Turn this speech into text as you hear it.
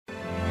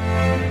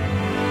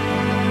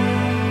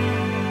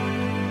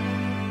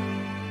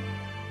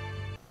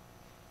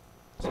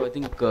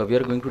think we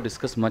are going to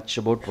discuss much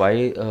about why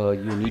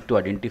you need to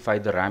identify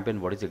the ramp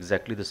and what is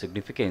exactly the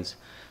significance.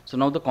 So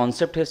now the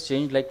concept has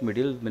changed, like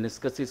medial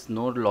meniscus is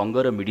no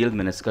longer a medial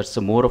meniscus,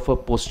 so more of a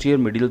posterior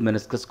medial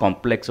meniscus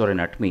complex or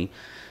anatomy.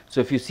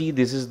 So if you see,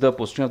 this is the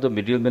posterior of the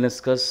medial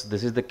meniscus,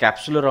 this is the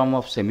capsular arm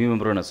of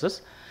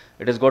semimembranosus.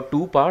 It has got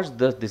two parts.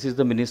 This is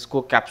the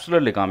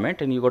meniscocapsular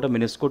ligament and you got a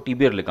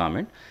meniscotibial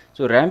ligament.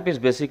 So ramp is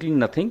basically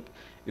nothing.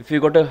 If you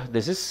got a,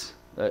 this is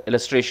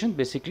illustration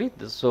basically.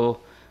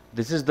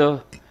 This is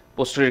the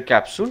posterior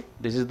capsule,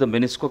 this is the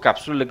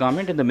meniscocapsular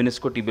ligament and the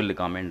meniscotibial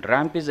ligament.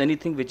 Ramp is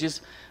anything which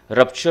is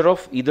rupture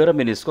of either a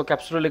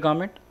meniscocapsular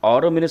ligament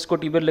or a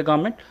meniscotibial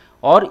ligament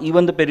or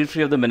even the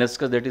periphery of the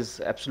meniscus, that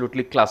is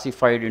absolutely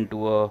classified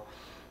into a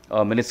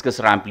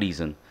meniscus ramp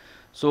lesion.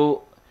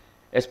 So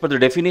as per the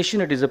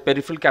definition, it is a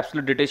peripheral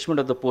capsular detachment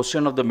of the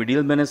portion of the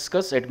medial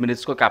meniscus at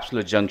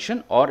meniscocapsular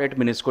junction or at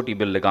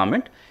meniscotibial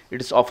ligament. It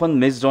is often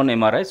missed on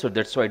MRI, so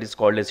that's why it is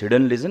called as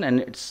hidden lesion, and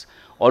it's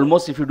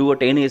almost, if you do a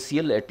 10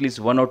 ACL, at least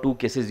 1 or 2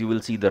 cases you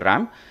will see the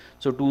ramp.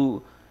 So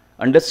to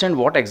understand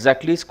what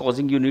exactly is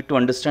causing, you need to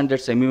understand that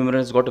semimembranous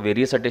has got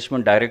various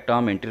attachment, direct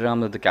arm, anterior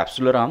arm, and the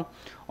capsular arm.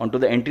 Onto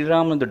the anterior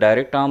arm and the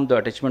direct arm, the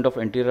attachment of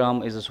anterior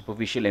arm is a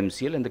superficial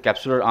MCL, and the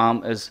capsular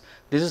arm is,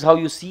 this is how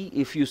you see,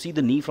 if you see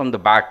the knee from the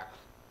back,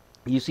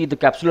 you see the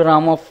capsular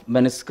arm of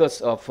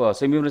meniscus of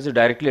semimembranous is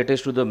directly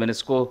attached to the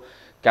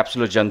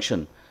meniscocapsular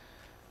junction.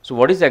 So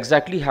what is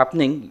exactly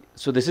happening?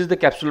 So this is the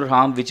capsular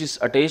arm which is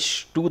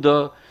attached to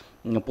the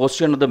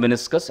posterior of the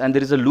meniscus, and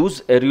there is a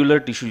loose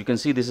areolar tissue. You can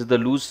see this is the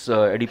loose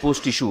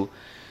adipose tissue.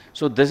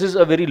 So this is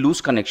a very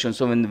loose connection.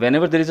 So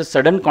whenever there is a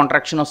sudden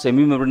contraction of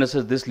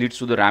semimembranosus, this leads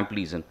to the ramp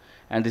lesion.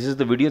 And this is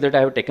the video that I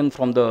have taken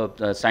from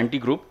the Santi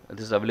group.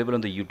 This is available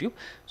on the YouTube.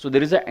 So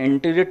there is an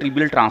anterior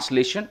tibial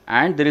translation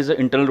and there is an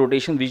internal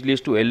rotation which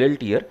leads to LL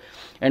tear.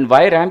 And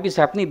why ramp is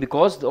happening?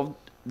 Because of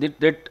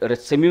that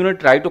semimembranous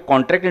try to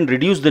contract and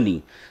reduce the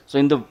knee. So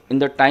in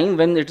the time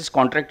when it is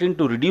contracting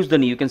to reduce the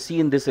knee, you can see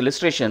in this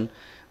illustration,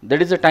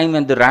 that is the time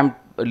when the ramp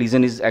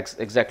lesion is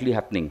exactly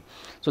happening.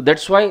 So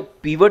that's why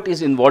pivot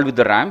is involved with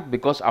the ramp,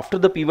 because after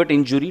the pivot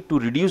injury, to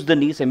reduce the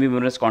knee,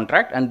 semimembranous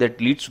contract, and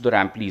that leads to the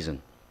ramp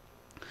lesion.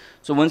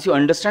 So once you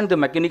understand the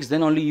mechanics,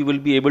 then only you will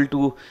be able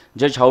to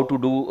judge how to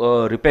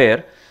do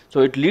repair.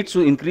 So it leads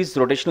to increased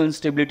rotational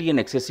instability and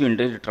excessive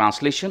internal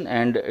translation,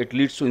 and it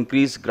leads to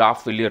increased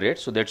graft failure rate.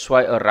 So that's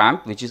why a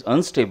ramp which is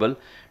unstable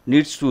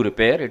needs to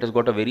repair. It has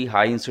got a very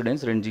high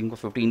incidence ranging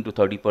from 15 to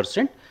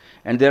 30%,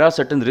 and there are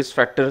certain risk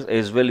factors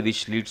as well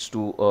which leads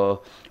to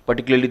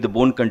particularly the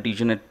bone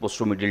contusion at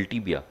posteromedial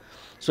tibia.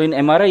 So in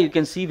MRI you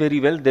can see very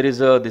well there is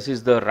a, this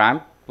is the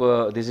ramp,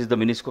 this is the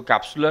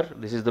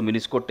meniscocapsular, this is the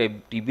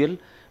meniscotibial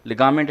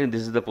ligament, and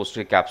this is the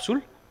posterior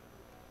capsule.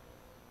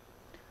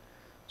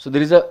 So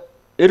there is a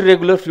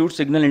irregular fluid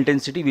signal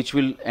intensity which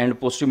will, and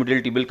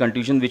posteromedial tibial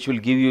contusion, which will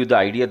give you the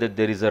idea that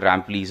there is a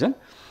ramp lesion.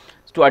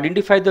 So to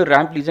identify the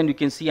ramp lesion, you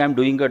can see I am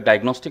doing a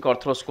diagnostic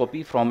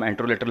arthroscopy from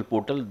anterolateral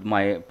portal.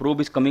 My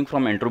probe is coming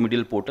from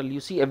anteromedial portal. You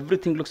see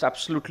everything looks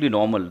absolutely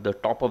normal, the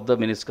top of the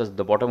meniscus,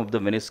 the bottom of the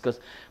meniscus.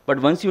 But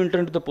once you enter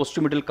into the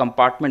posteromedial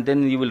compartment,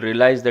 then you will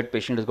realize that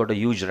patient has got a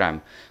huge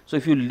ramp. So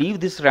if you leave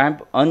this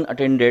ramp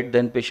unattended,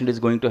 then patient is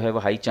going to have a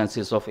high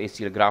chances of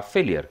ACL graft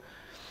failure.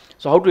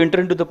 So how to enter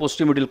into the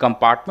posteromedial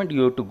compartment?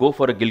 You have to go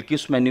for a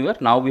Gilchrist maneuver.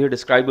 Now we have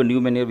described a new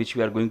maneuver which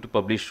we are going to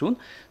publish soon.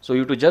 So you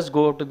have to just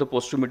go to the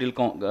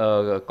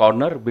posteromedial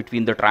corner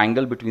between the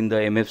triangle between the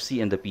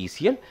MFC and the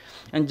PCL,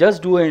 and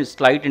just do a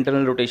slight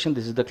internal rotation.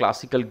 This is the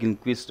classical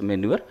Gilchrist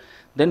maneuver.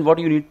 Then what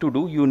you need to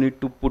do? You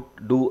need to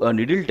do a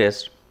needle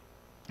test.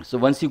 So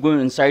once you go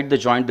inside the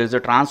joint, there is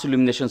a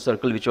trans-illumination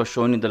circle which was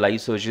shown in the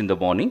live surgery in the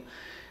morning.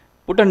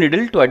 Put a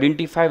needle to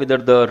identify whether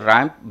the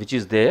ramp which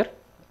is there,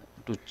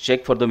 to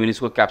check for the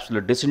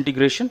meniscocapsular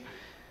disintegration.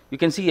 You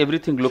can see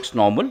everything looks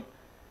normal.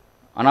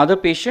 Another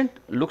patient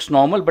looks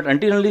normal, but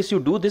until unless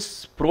you do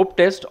this probe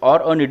test or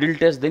a needle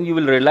test, then you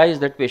will realize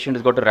that patient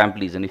has got a ramp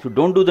lesion. If you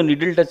don't do the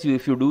needle test,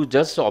 if you do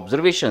just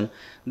observation,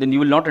 then you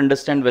will not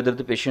understand whether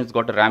the patient has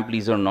got a ramp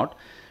lesion or not.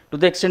 To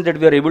the extent that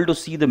we are able to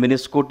see the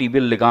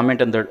meniscotibial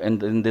ligament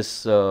in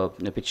this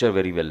picture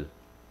very well.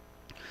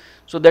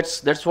 So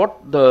that's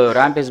what the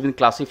ramp has been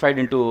classified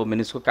into: a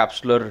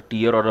meniscocapsular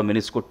tear or a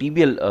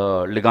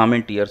meniscotibial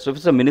ligament tear. So if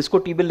it's a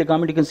meniscotibial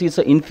ligament, you can see it's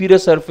an inferior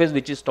surface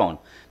which is torn,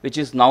 which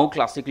is now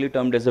classically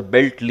termed as a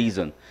belt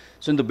lesion.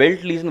 So in the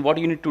belt lesion, what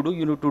you need to do?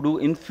 You need to do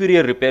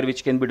inferior repair,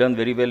 which can be done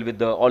very well with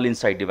the all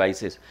inside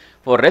devices.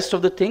 For rest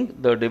of the thing,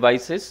 the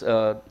devices,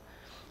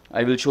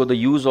 I will show the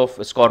use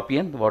of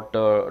scorpion. What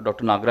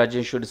Dr.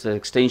 Nagarajan showed is an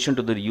extension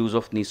to the use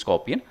of knee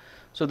scorpion.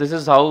 So this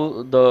is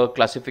how the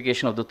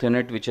classification of the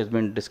thinnet, which has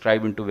been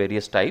described into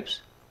various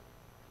types.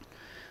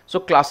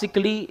 So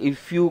classically,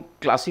 if you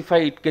classify,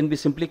 it can be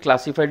simply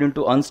classified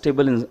into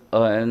unstable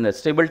and a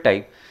stable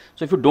type.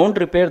 So if you don't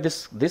repair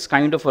this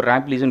kind of a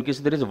ramp lesion, in case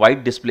there is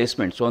wide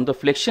displacement. So on the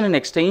flexion and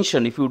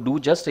extension, if you do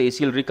just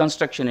ACL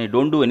reconstruction and you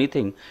don't do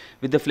anything,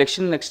 with the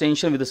flexion and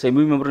extension, with the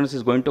semimembranous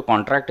is going to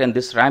contract and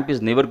this ramp is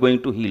never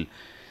going to heal.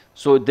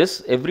 So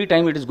this every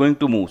time it is going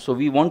to move. So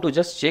we want to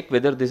just check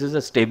whether this is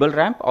a stable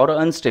ramp or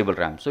an unstable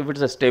ramp. So if it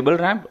is a stable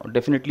ramp,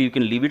 definitely you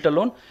can leave it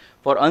alone.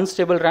 For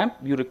unstable ramp,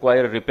 you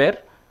require a repair,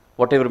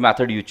 whatever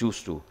method you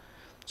choose to.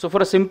 So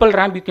for a simple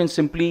ramp, you can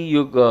simply,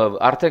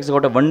 Arthrex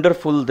got a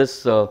wonderful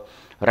this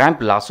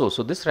ramp lasso.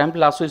 So this ramp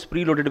lasso is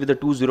preloaded with a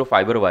 2-0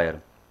 fiber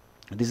wire.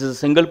 This is a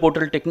single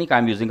portal technique. I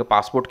am using a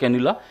passport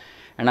cannula,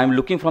 and I am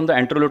looking from the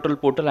anterolateral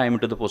portal, I am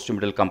into the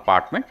posterior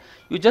compartment.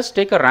 You just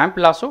take a ramp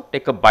lasso,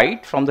 take a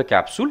bite from the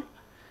capsule.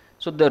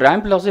 So the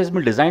ramp lasso has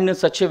been designed in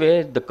such a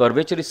way, the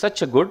curvature is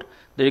such a good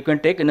that you can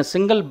take in a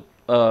single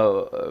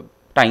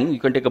time, you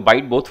can take a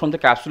bite both from the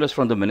capsule as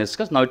from the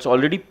meniscus. Now it's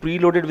already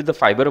preloaded with the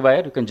fiber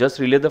wire. You can just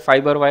relay the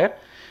fiber wire,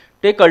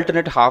 take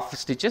alternate half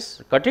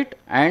stitches, cut it,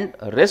 and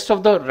rest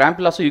of the ramp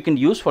lasso you can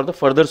use for the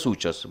further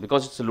sutures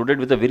because it's loaded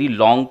with a very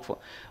long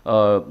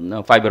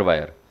fiber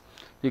wire.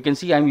 You can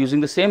see I am using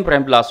the same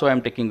ramp lasso. I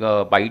am taking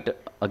a bite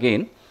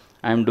again.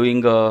 I am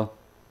doing a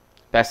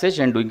passage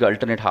and doing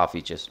alternate half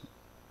eaches.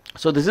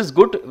 So this is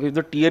good if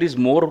the tear is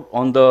more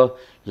on the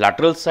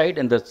lateral side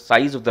and the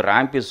size of the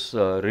ramp is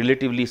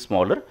relatively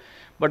smaller.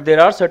 But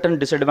there are certain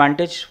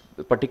disadvantages,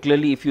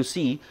 particularly if you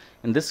see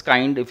in this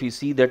kind, if you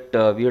see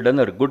that we have done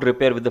a good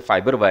repair with the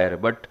fiber wire,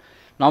 but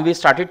now we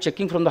started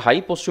checking from the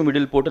high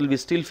posterior portal, we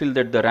still feel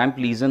that the ramp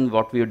lesion,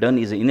 what we have done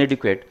is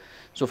inadequate.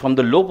 So from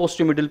the low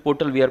posterior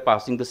portal, we are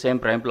passing the same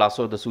ramp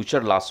lasso, the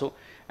suture lasso,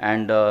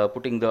 and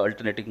putting the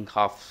alternating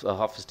half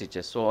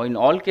stitches. So in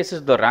all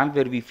cases, the ramp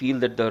where we feel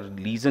that the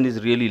lesion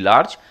is really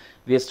large,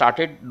 we have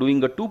started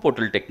doing a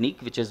 2-portal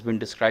technique, which has been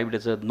described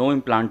as a no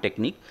implant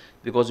technique,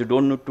 because you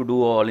don't need to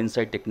do all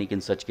inside technique in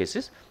such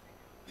cases.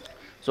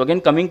 So again,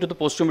 coming to the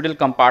posterior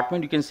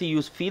compartment, you can see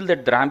you feel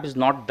that the ramp is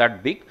not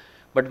that big,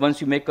 but once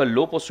you make a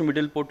low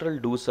posterior portal,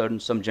 do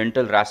some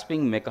gentle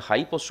rasping, make a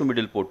high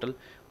posterior portal,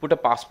 put a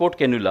passport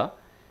cannula,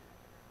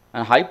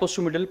 and high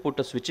posterior put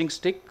a switching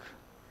stick,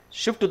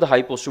 shift to the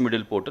high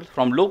posterior portal.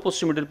 From low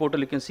posterior portal,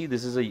 you can see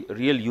this is a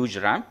real huge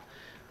ramp,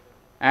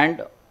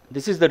 and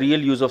this is the real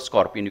use of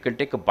scorpion. You can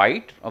take a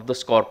bite of the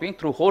scorpion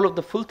through whole of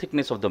the full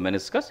thickness of the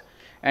meniscus,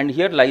 and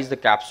here lies the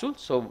capsule.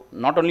 So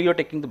not only you are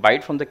taking the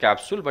bite from the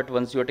capsule, but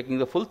once you are taking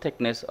the full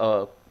thickness,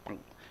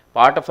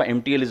 part of a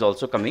MTL is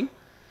also coming.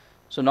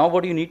 So now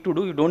what you need to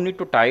do, you don't need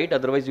to tie it,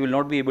 otherwise you will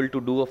not be able to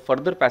do a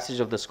further passage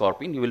of the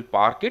scorpion. You will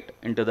park it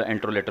into the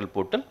anterolateral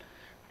portal.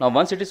 Now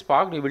once it is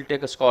parked, you will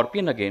take a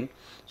scorpion again.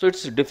 So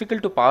it's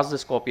difficult to pass the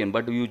scorpion,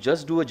 but you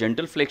just do a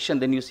gentle flexion,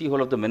 then you see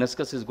whole of the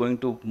meniscus is going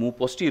to move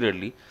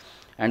posteriorly,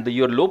 and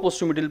your low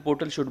posterior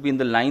portal should be in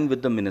the line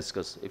with the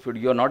meniscus. If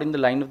you are not in the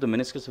line of the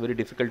meniscus, very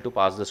difficult to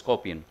pass the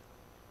scorpion.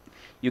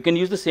 You can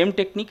use the same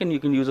technique and you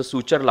can use a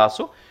suture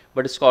lasso,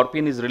 but a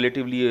scorpion is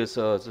relatively a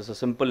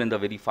simple and a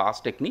very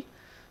fast technique.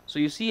 So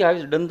you see I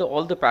have done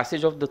all the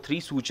passage of the 3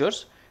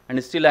 sutures,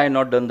 and still I have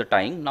not done the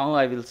tying. Now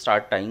I will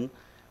start tying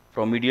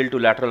from medial to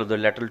lateral or the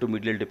lateral to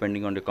medial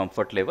depending on the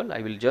comfort level.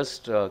 I will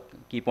just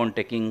keep on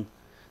taking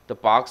the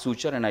park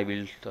suture and I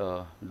will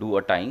do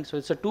a tying. So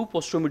it's a 2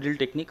 posterior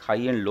technique, high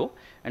and low,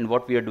 and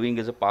what we are doing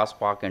is a pass,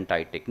 park and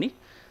tie technique.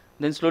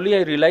 Then slowly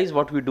I realize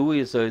what we do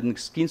is in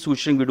skin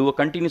suturing we do a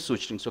continuous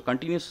suturing. So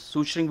continuous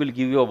suturing will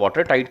give you a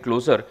watertight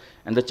closure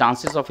and the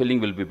chances of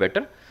healing will be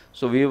better.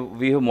 So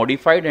we have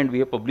modified and we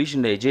have published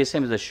in the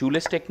AJSM as a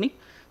shoeless technique.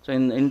 So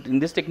in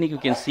this technique you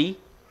can see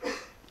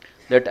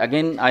that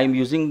again I am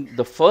using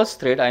the first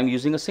thread, I am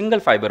using a single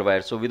fiber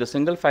wire. So with a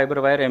single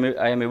fiber wire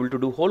I am able to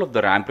do whole of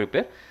the ramp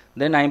repair.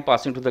 Then I am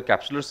passing to the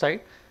capsular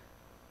side.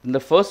 Then the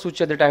first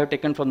suture that I have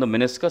taken from the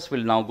meniscus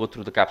will now go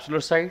through the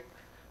capsular side.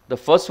 The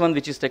first one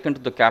which is taken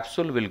to the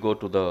capsule will go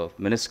to the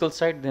meniscal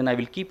side. Then I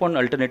will keep on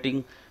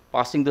alternating,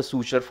 passing the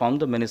suture from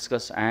the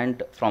meniscus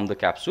and from the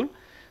capsule.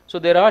 So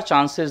there are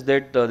chances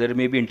that there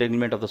may be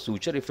entanglement of the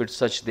suture. If it's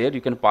such there, you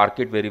can park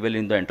it very well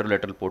in the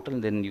anterolateral portal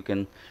and then you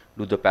can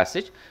do the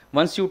passage.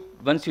 Once you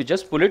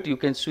just pull it, you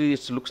can see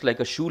it looks like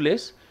a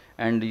shoelace,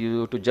 and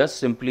you to just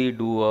simply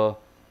do a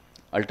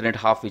alternate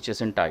half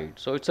hitches and tie it.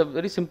 So it's a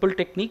very simple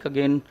technique.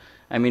 Again,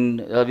 I mean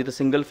with a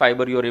single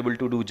fiber you are able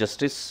to do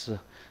justice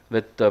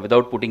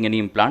without putting any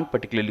implant,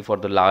 particularly for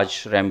the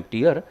large ramp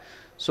tear.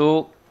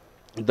 So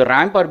the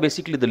ramp are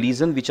basically the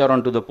lesion which are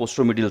onto the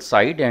posteromedial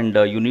side, and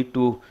you need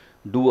to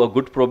do a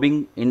good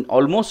probing. In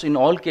almost in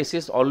all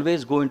cases,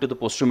 always go into the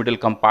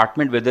posteromedial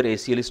compartment whether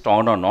ACL is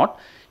torn or not.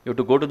 You have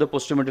to go to the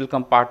posteromedial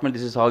compartment.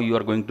 This is how you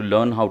are going to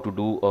learn how to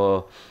do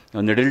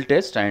a needle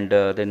test, and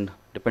then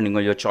depending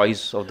on your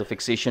choice of the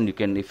fixation, you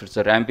can, if it's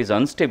a ramp is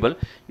unstable,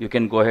 you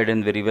can go ahead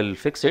and very well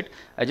fix it.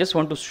 I just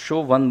want to show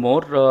one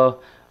more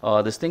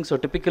this thing. So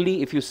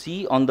typically if you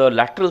see on the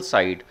lateral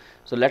side,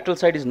 so lateral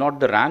side is not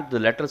the ramp, the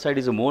lateral side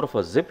is a more of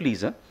a zip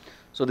lesion.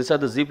 So these are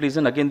the zip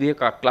lesion. Again we have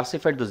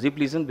classified the zip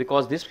lesion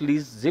because this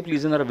zip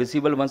lesion are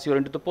visible once you are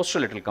into the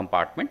posterolateral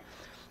compartment.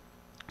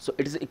 So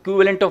it is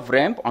equivalent of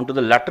ramp onto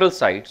the lateral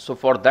side. So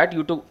for that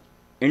you to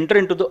enter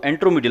into the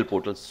anteromedial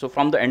portals. So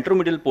from the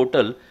anteromedial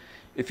portal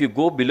If you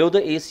go below the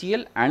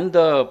ACL and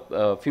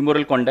the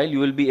femoral condyle, you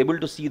will be able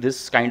to see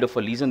this kind of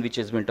a lesion, which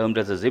has been termed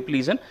as a zip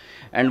lesion.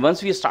 And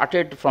once we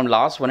started from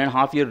last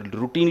 1.5 years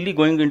routinely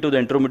going into the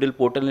intermedial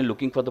portal and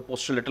looking for the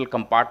posterolateral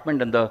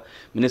compartment and the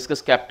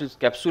meniscus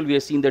capsule, we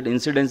have seen that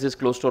incidence is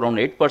close to around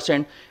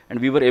 8%, and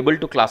we were able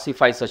to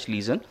classify such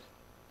lesion.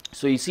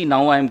 So you see,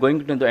 now I am going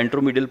into the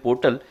intermedial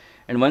portal,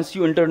 and once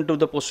you enter into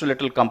the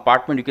posterolateral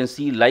compartment, you can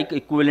see, like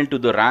equivalent to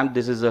the ramp,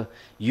 this is a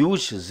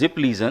huge zip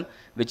lesion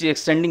which is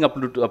extending up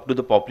to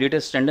the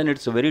popliteus tendon.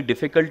 It's very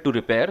difficult to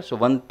repair. So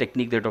one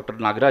technique that Dr.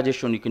 Nagaraj has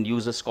shown, you can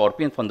use a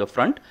scorpion from the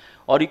front,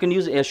 or you can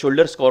use a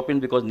shoulder scorpion,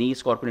 because knee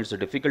scorpion is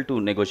difficult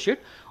to negotiate,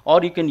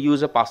 or you can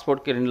use a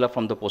passport cannula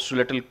from the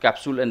posterolateral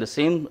capsule, and the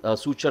same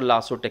suture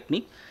lasso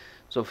technique.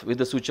 So with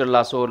the suture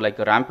lasso, like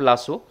a ramp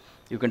lasso,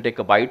 you can take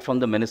a bite from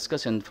the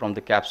meniscus and from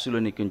the capsule,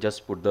 and you can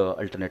just put the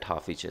alternate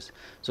half inches.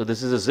 So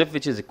this is a zip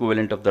which is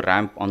equivalent of the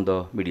ramp on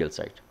the medial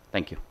side.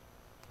 Thank you.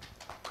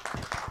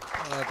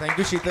 Thank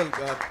you, Sheetal.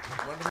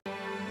 Wonderful.